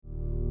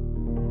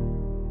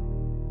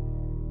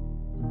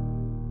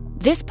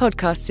This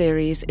podcast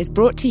series is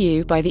brought to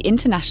you by the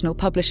International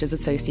Publishers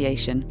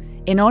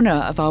Association in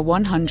honour of our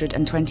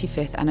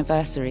 125th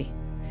anniversary.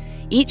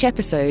 Each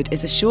episode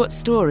is a short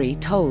story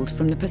told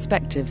from the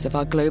perspectives of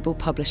our global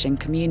publishing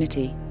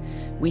community.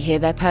 We hear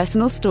their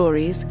personal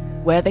stories,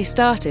 where they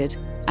started,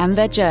 and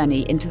their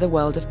journey into the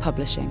world of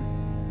publishing.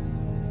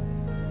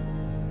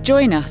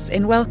 Join us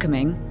in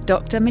welcoming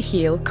Dr.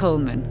 Michiel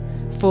Kolman,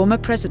 former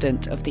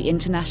president of the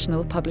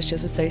International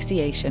Publishers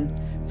Association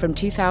from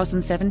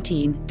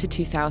 2017 to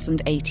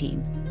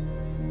 2018.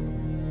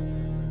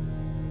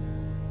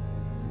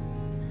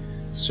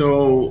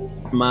 So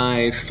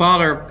my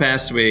father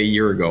passed away a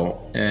year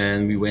ago,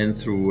 and we went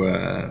through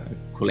a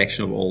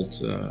collection of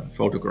old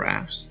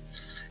photographs.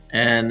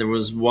 And there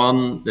was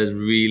one that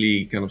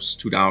really kind of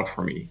stood out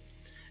for me.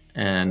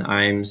 And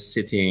I'm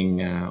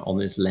sitting on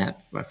his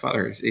lap. My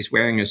father is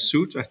wearing a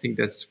suit. I think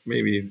that's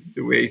maybe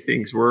the way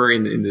things were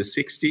in the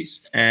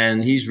 60s.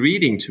 And he's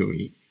reading to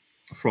me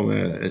from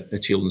a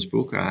children's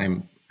book.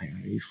 I'm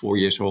 4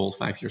 years old,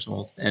 5 years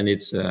old. And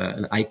it's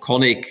an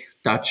iconic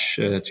Dutch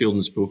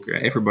children's book.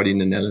 Everybody in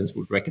the Netherlands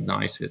would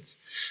recognize it.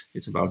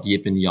 It's about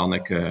Jip and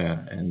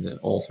Janneke, and the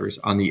author is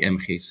Annie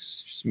M.G.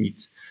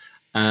 Smit.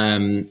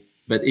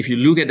 But if you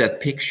look at that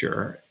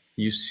picture,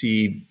 you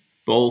see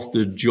both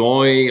the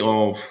joy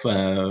of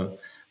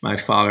my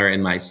father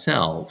and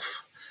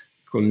myself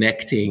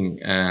connecting,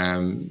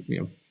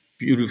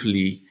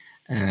 beautifully,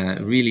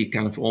 really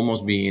kind of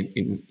almost being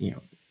in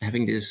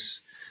having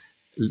this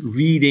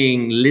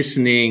reading,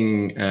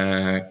 listening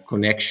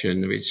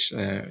connection, which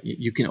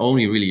you can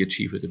only really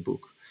achieve with a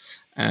book.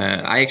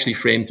 I actually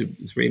framed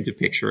the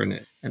picture,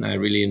 and I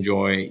really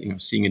enjoy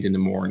seeing it in the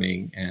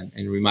morning and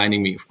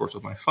reminding me, of course,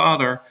 of my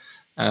father,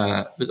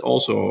 but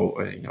also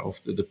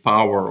of the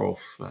power of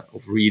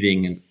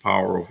reading and the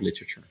power of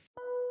literature.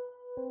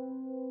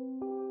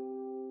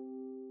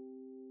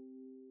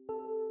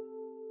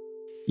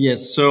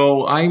 Yes,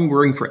 so I'm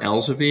working for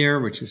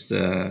Elsevier, which is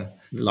the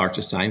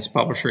largest science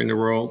publisher in the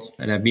world.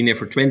 And I've been there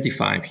for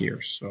 25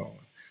 years, so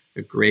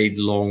a great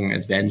long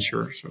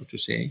adventure, so to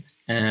say.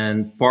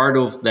 And part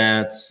of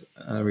that,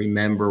 I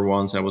remember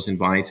once I was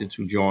invited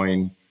to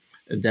join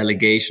a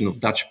delegation of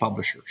Dutch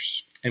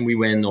publishers. And we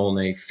went on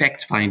a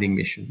fact-finding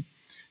mission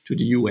to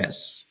the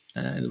US.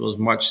 And it was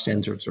much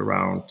centered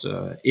around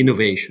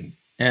innovation.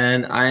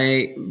 And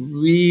I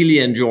really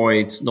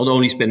enjoyed not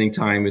only spending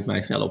time with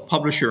my fellow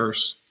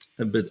publishers,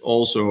 but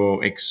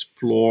also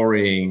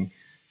exploring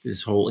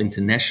this whole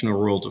international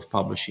world of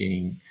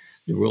publishing,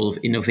 the world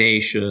of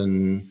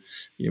innovation,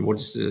 what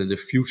is the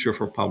future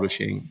for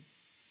publishing.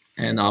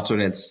 And after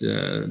that,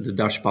 the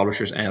Dutch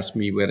publishers asked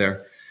me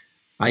whether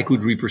I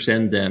could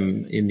represent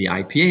them in the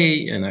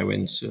IPA, and I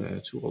went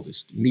to all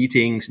these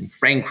meetings in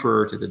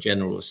Frankfurt at the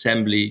General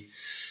Assembly,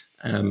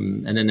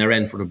 and then I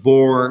ran for the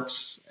board,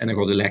 and I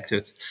got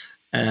elected.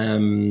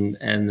 And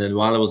then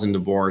while I was in the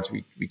board,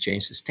 we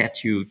changed the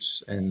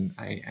statutes, and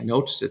I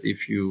noticed that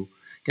if you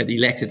get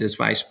elected as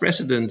vice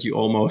president, you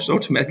almost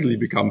automatically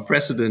become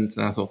president.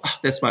 And I thought,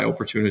 that's my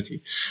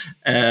opportunity.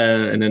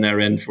 And then I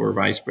ran for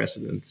vice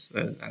president.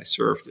 I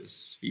served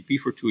as VP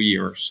for 2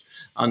 years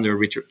under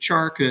Richard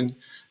Charkin,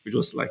 which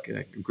was like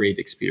a great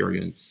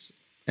experience.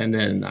 And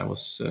then I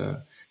was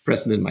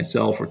president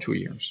myself for 2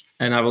 years.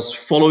 And I was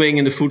following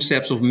in the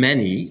footsteps of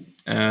many.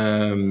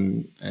 There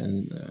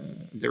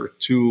are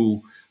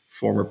two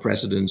former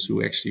presidents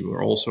who actually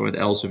were also at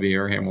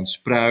Elsevier, Herman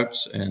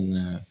Spruit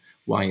and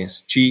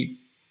YSG.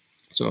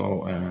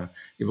 So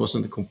it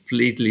wasn't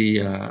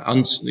completely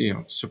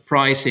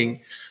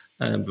surprising,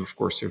 but of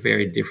course they're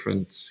very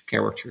different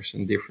characters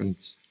and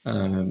different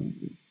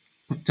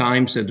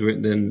times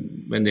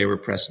than when they were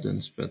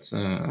presidents. But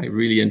I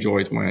really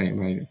enjoyed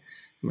my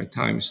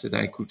times that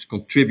I could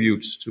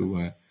contribute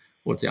to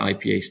what the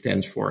IPA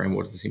stands for and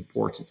what is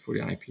important for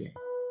the IPA.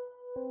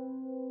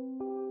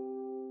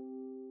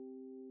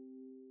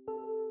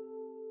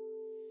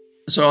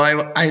 So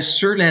I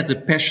certainly had the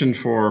passion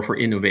for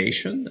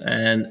innovation,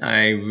 and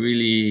I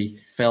really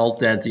felt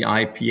that the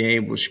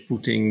IPA was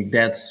putting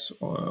that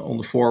on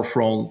the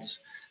forefront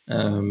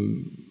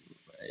in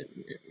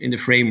the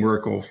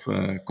framework of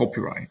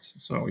copyright.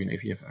 So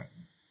if you have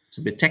it's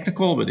a bit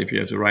technical, but if you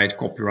have the right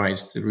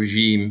copyright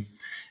regime,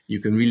 you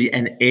can really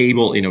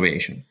enable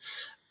innovation.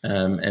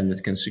 And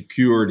it can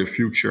secure the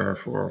future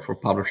for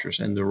publishers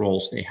and the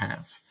roles they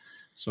have.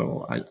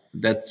 So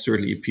that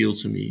certainly appealed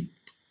to me.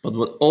 But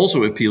what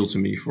also appealed to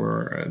me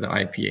for the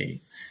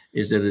IPA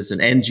is that it's an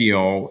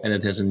NGO and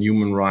it has a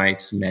human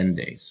rights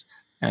mandate.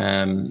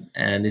 And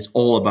it's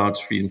all about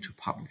freedom to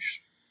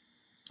publish.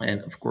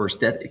 And of course,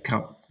 that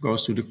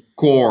goes to the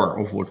core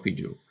of what we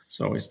do.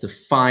 So it's the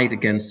fight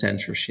against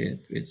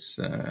censorship. It's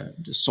the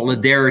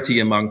solidarity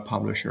among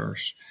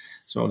publishers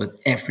so that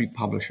every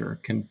publisher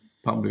can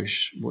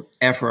publish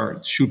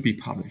whatever should be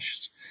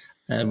published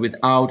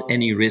without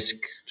any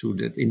risk to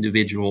that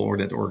individual or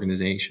that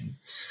organization.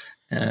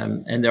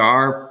 And there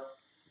are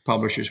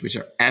publishers which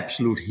are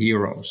absolute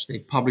heroes. They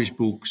publish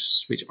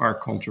books which are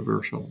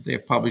controversial. They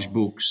publish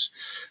books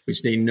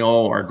which they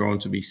know are going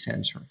to be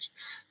censored.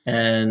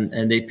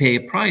 And they pay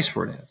a price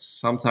for that.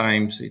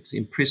 Sometimes it's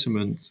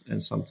imprisonment,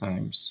 and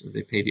sometimes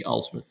they pay the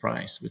ultimate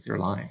price with their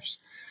lives.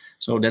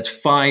 So that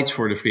fight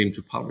for the freedom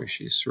to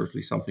publish is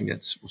certainly something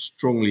that was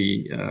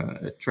strongly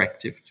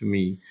attractive to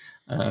me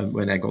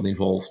when I got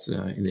involved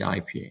in the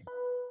IPA.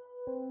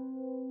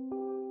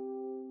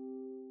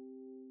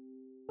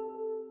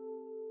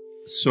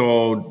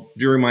 So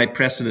during my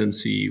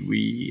presidency,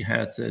 we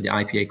had the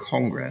IPA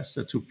Congress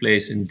that took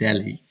place in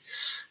Delhi.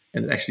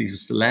 And actually it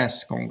was the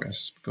last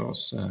Congress,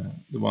 because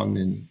the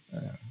one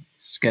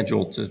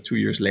scheduled 2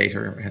 years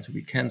later had to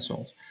be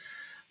cancelled.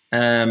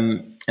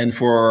 And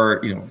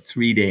for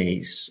 3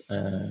 days,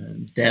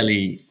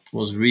 Delhi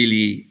was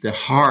really the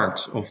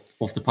heart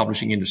of the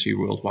publishing industry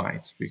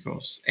worldwide,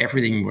 because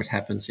everything what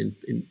happens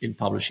in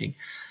publishing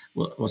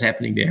was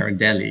happening there in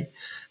Delhi.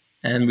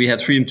 And we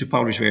had freedom to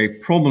publish very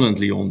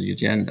prominently on the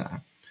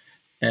agenda.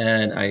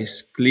 And I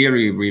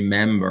clearly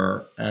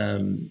remember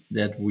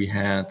that we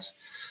had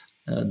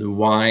the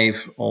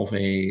wife of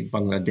a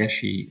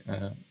Bangladeshi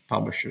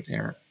publisher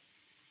there,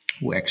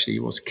 who actually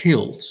was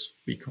killed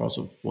because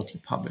of what he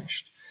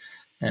published.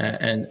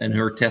 And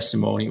her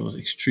testimony was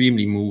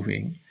extremely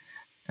moving.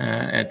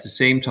 At the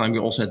same time, we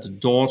also had the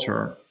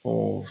daughter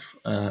of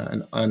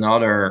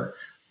another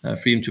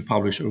Freedom to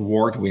Publish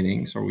award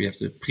winning. So we have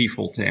the Prix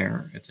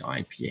Voltaire at the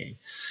IPA.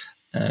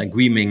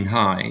 Gui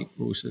Minghai,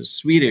 who's a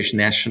Swedish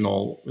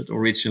national, but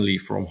originally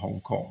from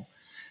Hong Kong.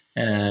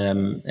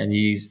 And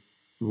he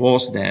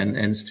was then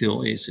and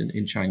still is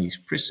in Chinese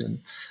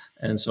prison.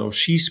 And so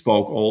she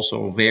spoke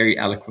also very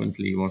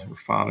eloquently what her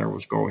father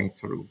was going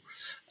through,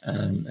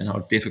 and how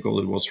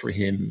difficult it was for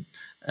him,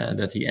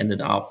 that he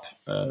ended up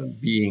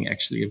being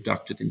actually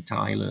abducted in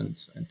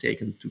Thailand and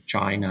taken to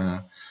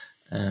China,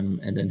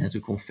 and then had to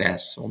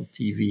confess on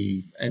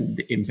TV. And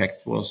the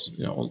impact was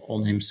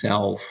on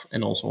himself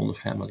and also on the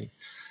family.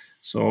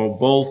 So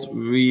both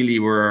really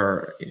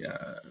were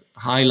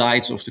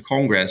highlights of the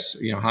Congress,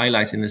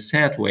 highlights in a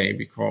sad way,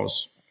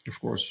 because of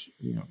course,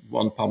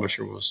 one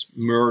publisher was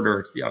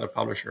murdered, the other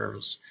publisher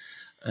was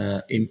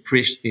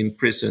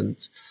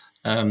imprisoned.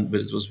 But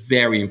it was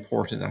very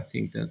important, I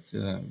think, that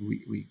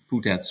we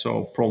put that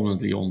so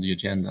prominently on the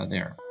agenda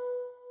there.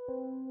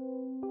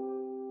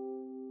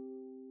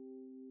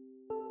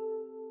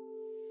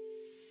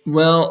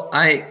 Well,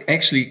 I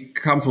actually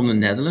come from the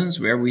Netherlands,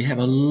 where we have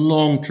a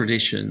long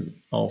tradition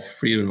of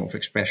freedom of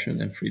expression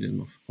and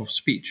freedom of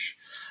speech.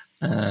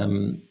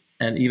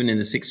 And even in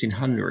the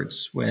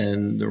 1600s,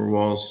 when there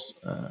was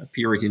a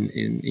period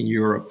in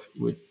Europe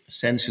with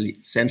essentially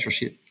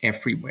censorship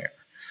everywhere,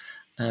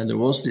 there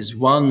was this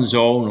one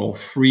zone of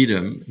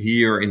freedom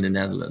here in the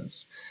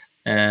Netherlands.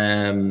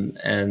 And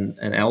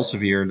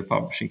Elsevier, the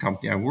publishing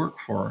company I work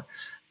for,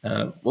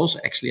 was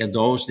actually at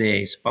those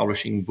days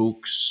publishing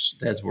books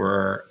that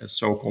were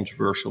so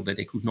controversial that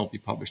they could not be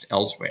published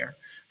elsewhere.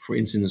 For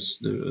instance,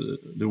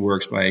 the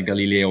works by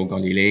Galileo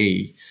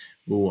Galilei,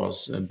 who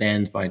was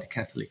banned by the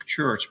Catholic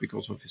Church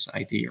because of his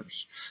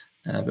ideas.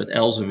 But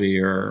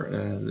Elsevier,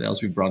 the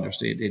Elsevier brothers,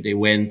 they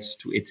went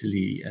to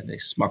Italy and they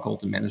smuggled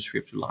the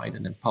manuscript to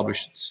Leiden and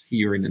published it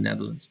here in the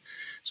Netherlands.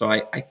 So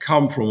I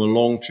come from a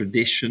long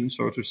tradition,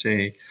 so to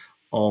say,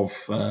 of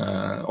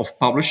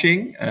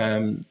publishing,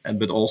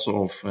 but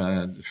also of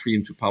the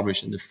freedom to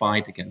publish and the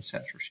fight against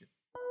censorship.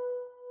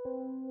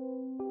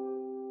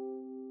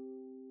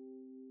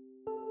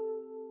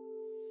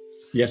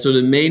 Yeah, so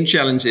the main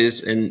challenge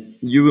is, and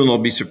you will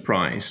not be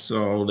surprised,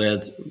 so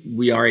that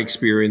we are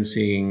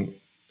experiencing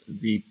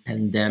the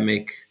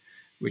pandemic,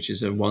 which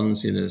is a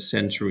once in a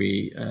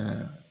century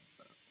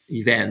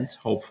event,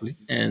 hopefully.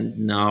 And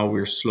now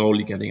we're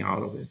slowly getting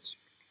out of it.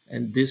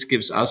 And this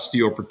gives us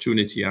the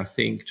opportunity, I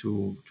think,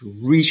 to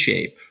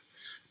reshape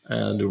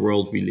the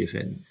world we live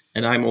in.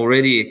 And I'm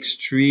already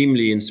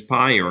extremely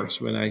inspired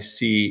when I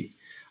see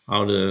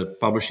how the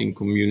publishing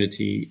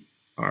community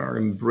are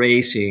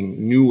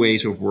embracing new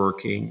ways of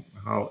working,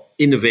 how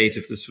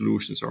innovative the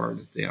solutions are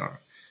that they are,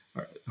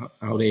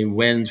 how they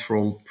went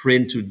from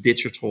print to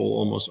digital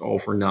almost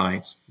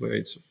overnight, whether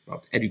it's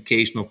about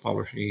educational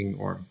publishing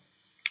or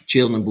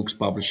children books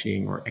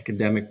publishing or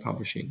academic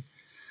publishing.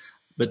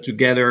 But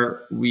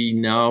together we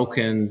now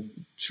can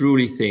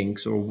truly think,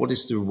 so what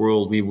is the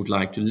world we would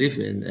like to live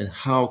in, and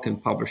how can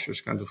publishers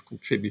kind of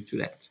contribute to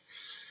that?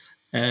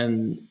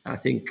 And I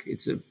think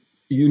it's a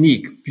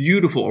unique,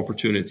 beautiful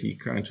opportunity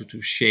kind of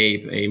to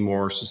shape a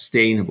more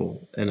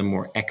sustainable and a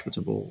more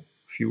equitable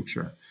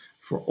future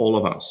for all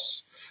of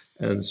us.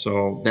 And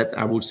so that,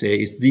 I would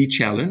say, is the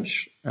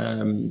challenge,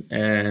 and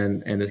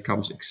it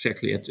comes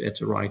exactly at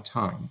the right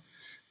time.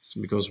 It's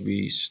because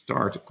we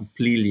start a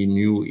completely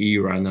new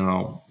era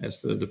now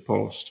as the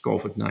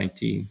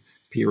post-COVID-19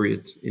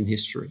 period in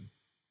history.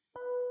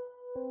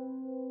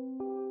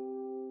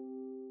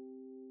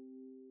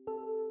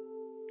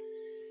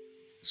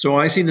 So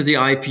I see that the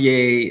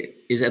IPA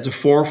is at the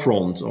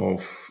forefront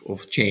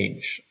of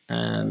change,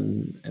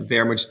 and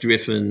very much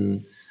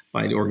driven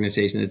by the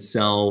organization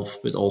itself,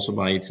 but also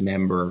by its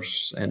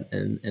members and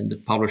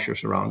the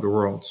publishers around the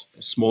world.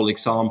 A small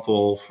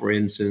example, for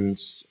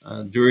instance,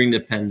 during the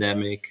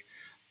pandemic,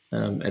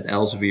 at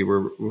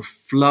Elsevier, we're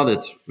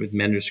flooded with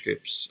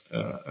manuscripts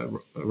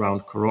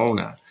around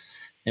Corona.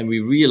 And we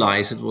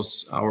realized it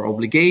was our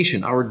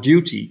obligation, our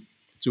duty,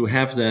 to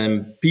have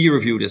them peer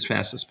reviewed as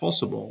fast as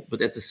possible.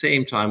 But at the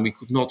same time, we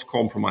could not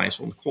compromise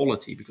on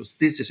quality, because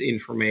this is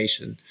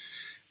information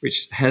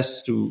which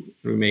has to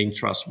remain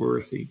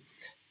trustworthy,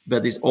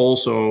 but is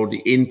also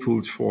the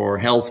input for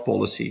health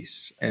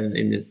policies and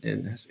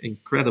has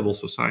incredible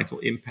societal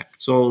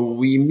impact. So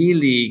we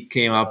immediately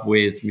came up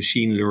with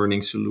machine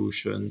learning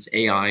solutions,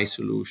 AI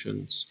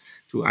solutions,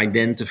 to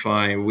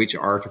identify which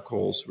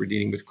articles were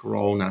dealing with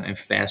Corona and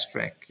fast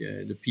track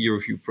the peer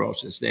review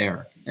process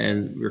there.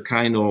 And we're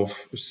kind of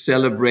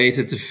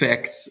celebrated the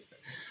fact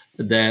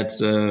that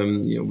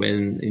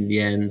when in the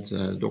end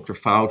Dr.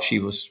 Fauci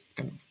was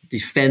kind of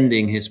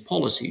defending his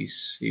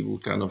policies, he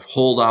would kind of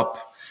hold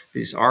up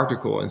this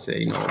article and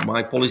say,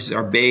 my policies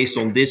are based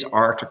on this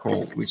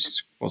article,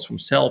 which was from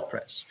Cell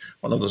Press,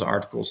 one of those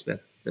articles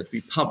that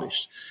we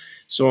published.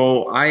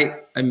 So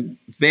I'm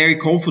very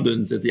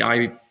confident that the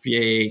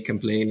IPA can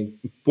play an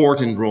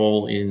important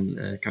role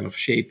in kind of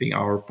shaping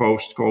our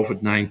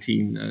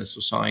post-COVID-19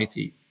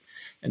 society.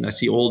 And I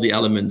see all the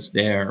elements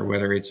there,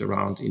 whether it's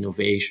around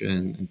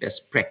innovation and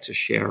best practice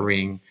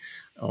sharing,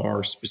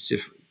 or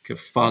specific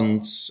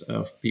funds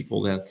of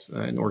people that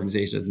an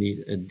organization that needs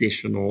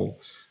additional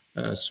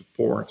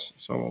support.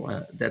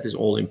 So that is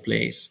all in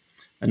place.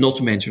 And not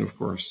to mention, of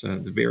course,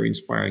 the very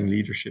inspiring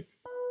leadership.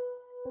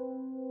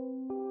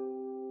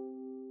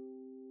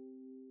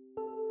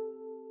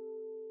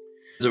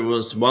 There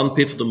was one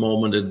pivotal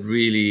moment that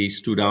really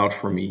stood out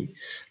for me,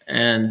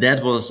 and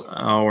that was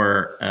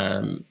our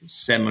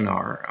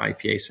seminar,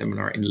 IPA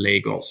seminar in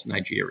Lagos,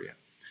 Nigeria.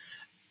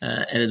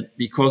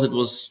 Because it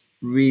was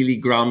really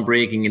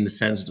groundbreaking in the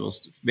sense it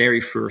was the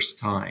very first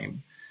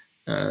time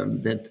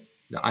that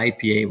the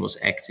IPA was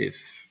active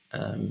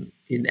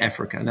in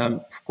Africa. Now,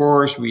 of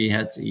course, we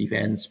had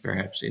events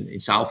perhaps in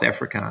South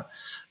Africa,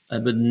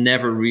 but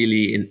never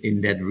really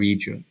in that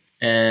region.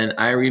 And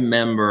I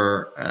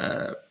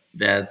remember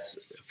that,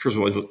 first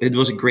of all, it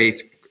was a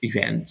great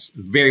event,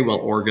 very well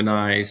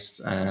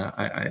organized.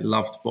 I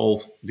loved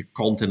both the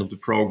content of the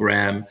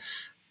program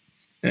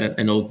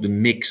and the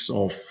mix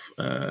of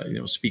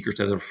speakers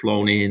that are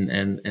flown in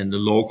and the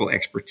local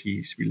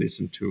expertise we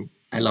listened to.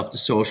 I loved the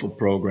social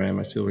program.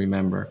 I still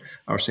remember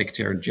our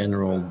Secretary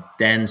General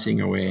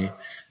dancing away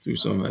through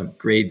some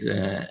great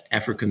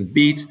African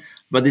beat.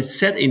 But it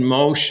set in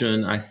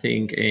motion, I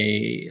think,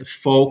 a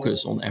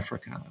focus on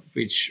Africa,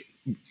 which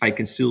I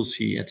can still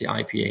see at the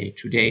IPA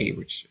today,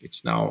 which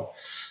it's now,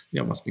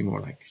 must be more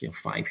like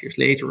 5 years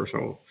later or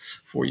so,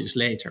 4 years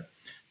later.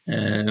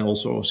 And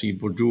also see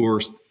Bordeaux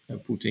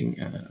putting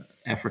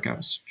Africa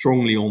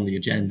strongly on the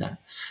agenda.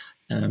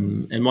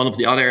 And one of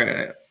the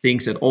other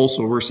things that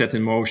also were set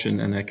in motion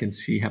and I can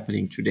see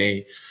happening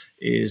today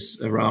is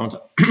around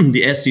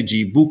the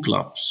SDG book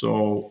club.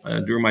 So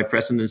during my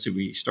presidency,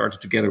 we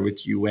started together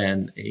with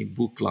UN a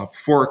book club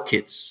for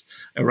kids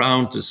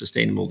around the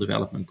Sustainable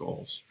Development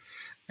Goals.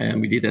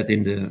 And we did that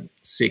in the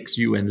 6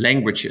 UN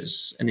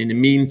languages. And in the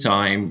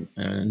meantime,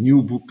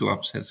 new book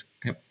clubs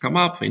have come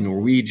up in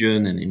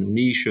Norwegian and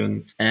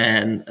Indonesian.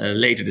 And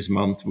later this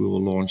month, we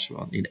will launch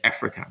one in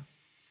Africa,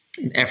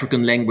 in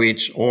African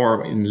language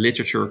or in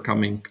literature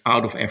coming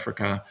out of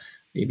Africa,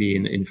 maybe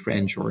in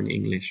French or in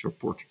English or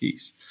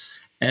Portuguese.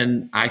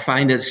 And I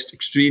find that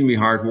extremely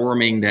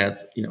heartwarming that,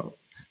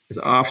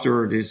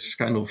 after this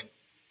kind of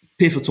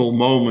pivotal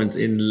moment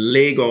in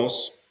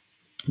Lagos,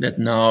 that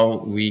now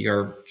we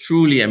are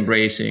truly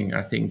embracing,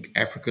 I think,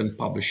 African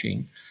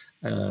publishing.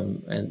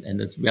 And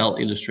that's well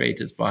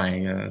illustrated by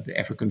the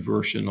African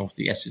version of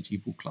the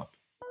SDG Book Club.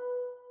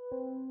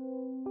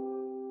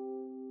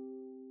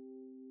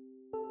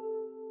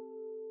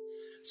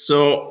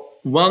 So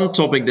one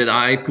topic that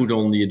I put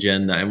on the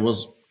agenda and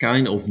was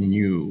kind of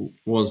new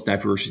was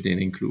diversity and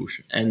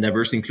inclusion. And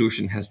diversity and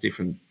inclusion has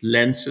different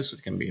lenses.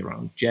 It can be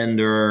around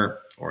gender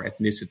or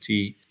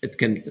ethnicity. It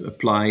can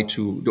apply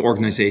to the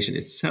organization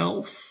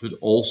itself, but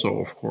also,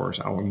 of course,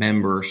 our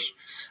members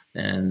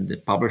and the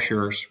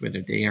publishers,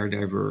 whether they are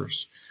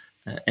diverse.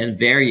 And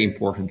very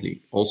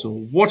importantly, also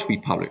what we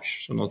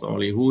publish. So not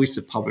only who is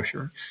the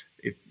publisher,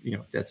 if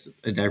that's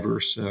a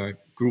diverse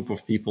group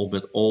of people,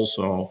 but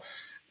also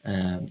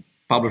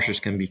publishers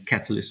can be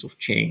catalysts of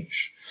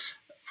change.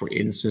 For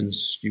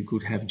instance, you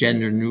could have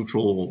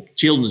gender-neutral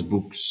children's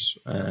books,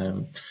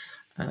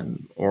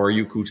 or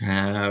you could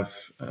have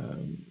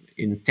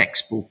in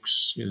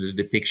textbooks the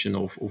depiction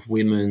of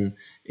women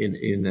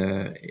in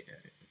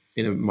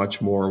a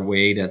much more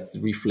way that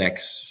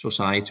reflects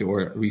society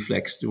or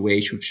reflects the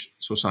way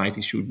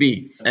society should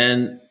be.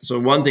 And so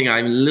one thing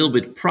I'm a little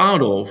bit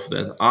proud of,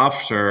 that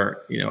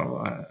after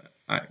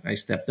I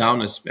stepped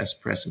down as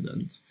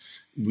president,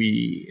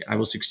 I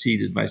was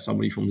succeeded by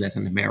somebody from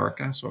Latin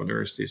America. So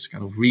there's this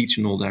kind of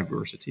regional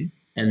diversity.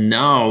 And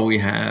now we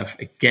have,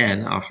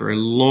 again, after a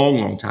long,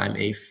 long time,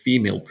 a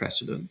female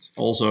president,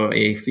 also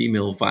a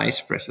female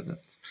vice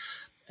president.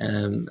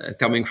 And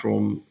coming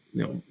from,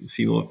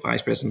 female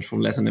vice president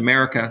from Latin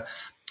America.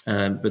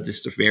 But this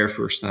is the very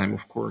first time,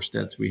 of course,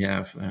 that we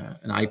have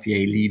an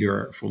IPA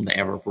leader from the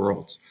Arab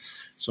world.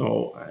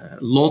 So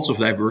lots of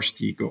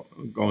diversity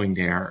going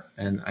there.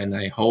 And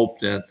I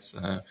hope that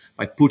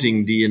by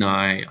putting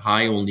D&I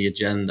high on the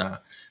agenda,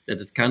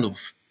 that it kind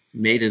of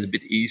made it a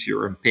bit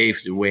easier and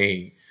paved the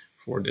way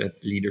for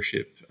that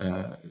leadership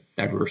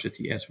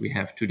diversity as we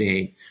have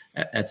today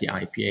at the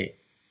IPA.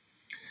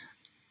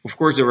 Of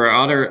course, there are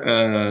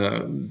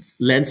other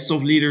lenses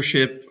of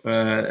leadership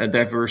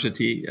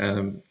diversity.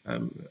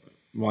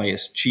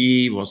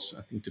 YSG was,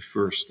 I think, the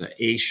first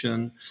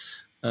Asian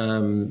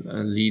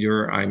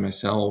leader. I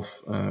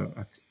myself,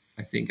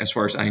 I think, as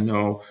far as I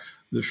know,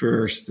 the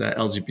first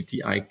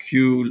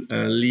LGBTIQ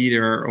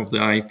leader of the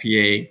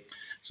IPA.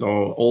 So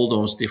all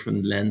those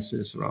different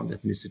lenses around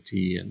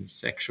ethnicity and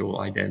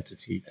sexual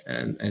identity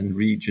and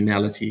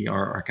regionality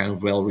are kind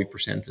of well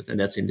represented, and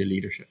that's in the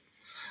leadership.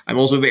 I'm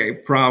also very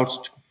proud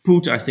to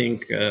put, I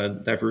think,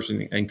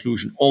 diversity and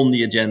inclusion on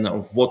the agenda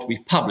of what we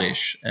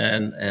publish,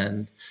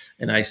 and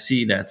I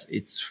see that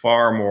it's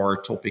far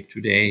more topic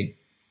today,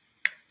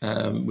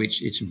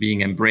 which is being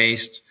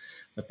embraced.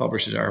 The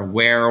publishers are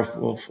aware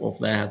of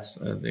that.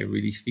 They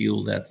really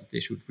feel that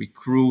they should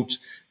recruit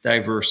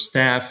diverse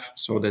staff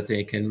so that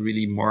they can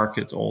really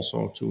market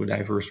also to a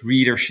diverse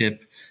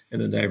readership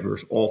and a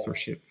diverse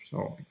authorship.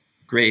 So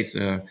great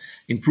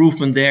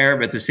improvement there,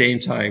 but at the same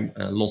time,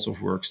 lots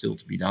of work still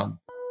to be done.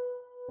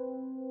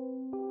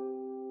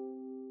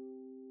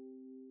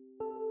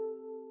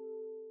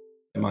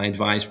 My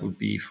advice would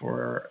be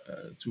to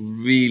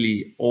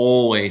really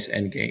always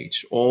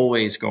engage,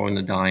 always go in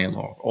a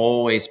dialogue,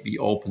 always be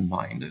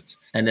open-minded.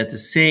 And at the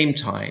same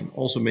time,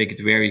 also make it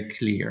very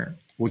clear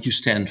what you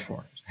stand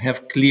for.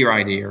 Have clear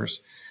ideas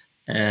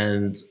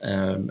and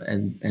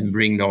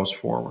bring those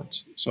forward.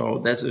 So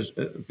that's a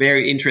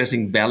very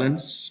interesting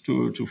balance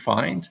to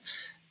find.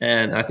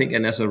 And I think,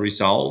 and as a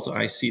result,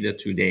 I see that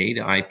today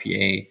the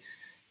IPA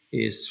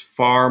is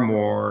far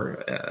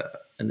more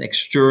an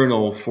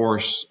external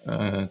force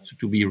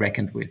to be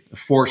reckoned with, a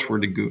force for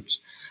the good,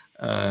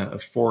 a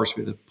force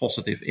with a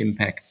positive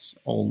impacts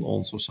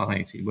on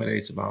society, whether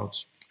it's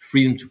about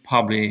freedom to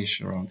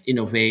publish, around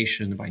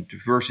innovation, about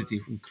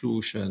diversity,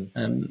 inclusion,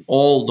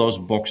 all those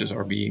boxes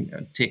are being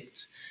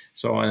ticked.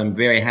 So I'm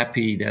very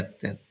happy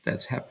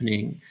that's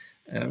happening.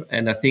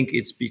 And I think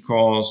it's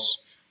because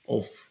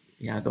of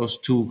those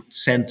two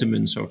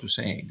sentiments, so to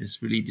say, this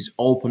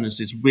openness,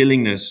 this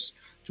willingness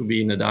to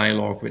be in a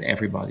dialogue with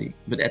everybody,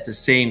 but at the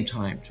same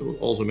time to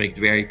also make it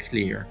very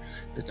clear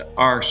that there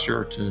are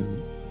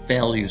certain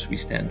values we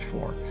stand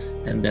for,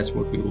 and that's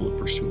what we will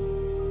pursue.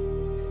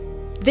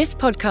 This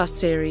podcast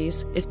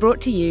series is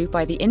brought to you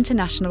by the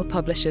International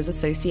Publishers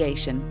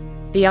Association.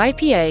 The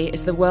IPA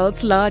is the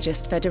world's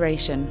largest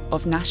federation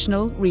of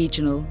national,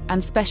 regional,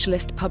 and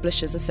specialist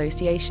publishers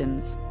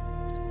associations.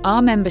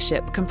 Our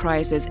membership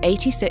comprises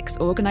 86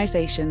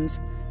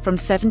 organisations from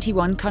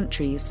 71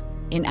 countries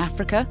in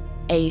Africa,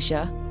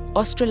 Asia,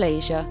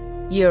 Australasia,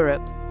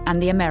 Europe,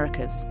 and the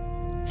Americas.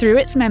 Through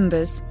its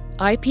members,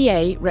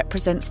 IPA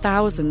represents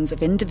thousands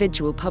of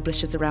individual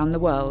publishers around the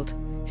world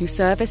who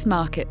service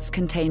markets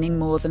containing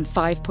more than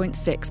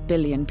 5.6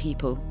 billion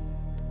people.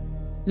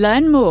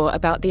 Learn more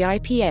about the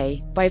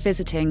IPA by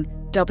visiting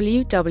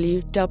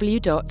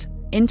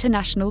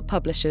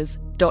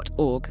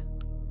www.internationalpublishers.org.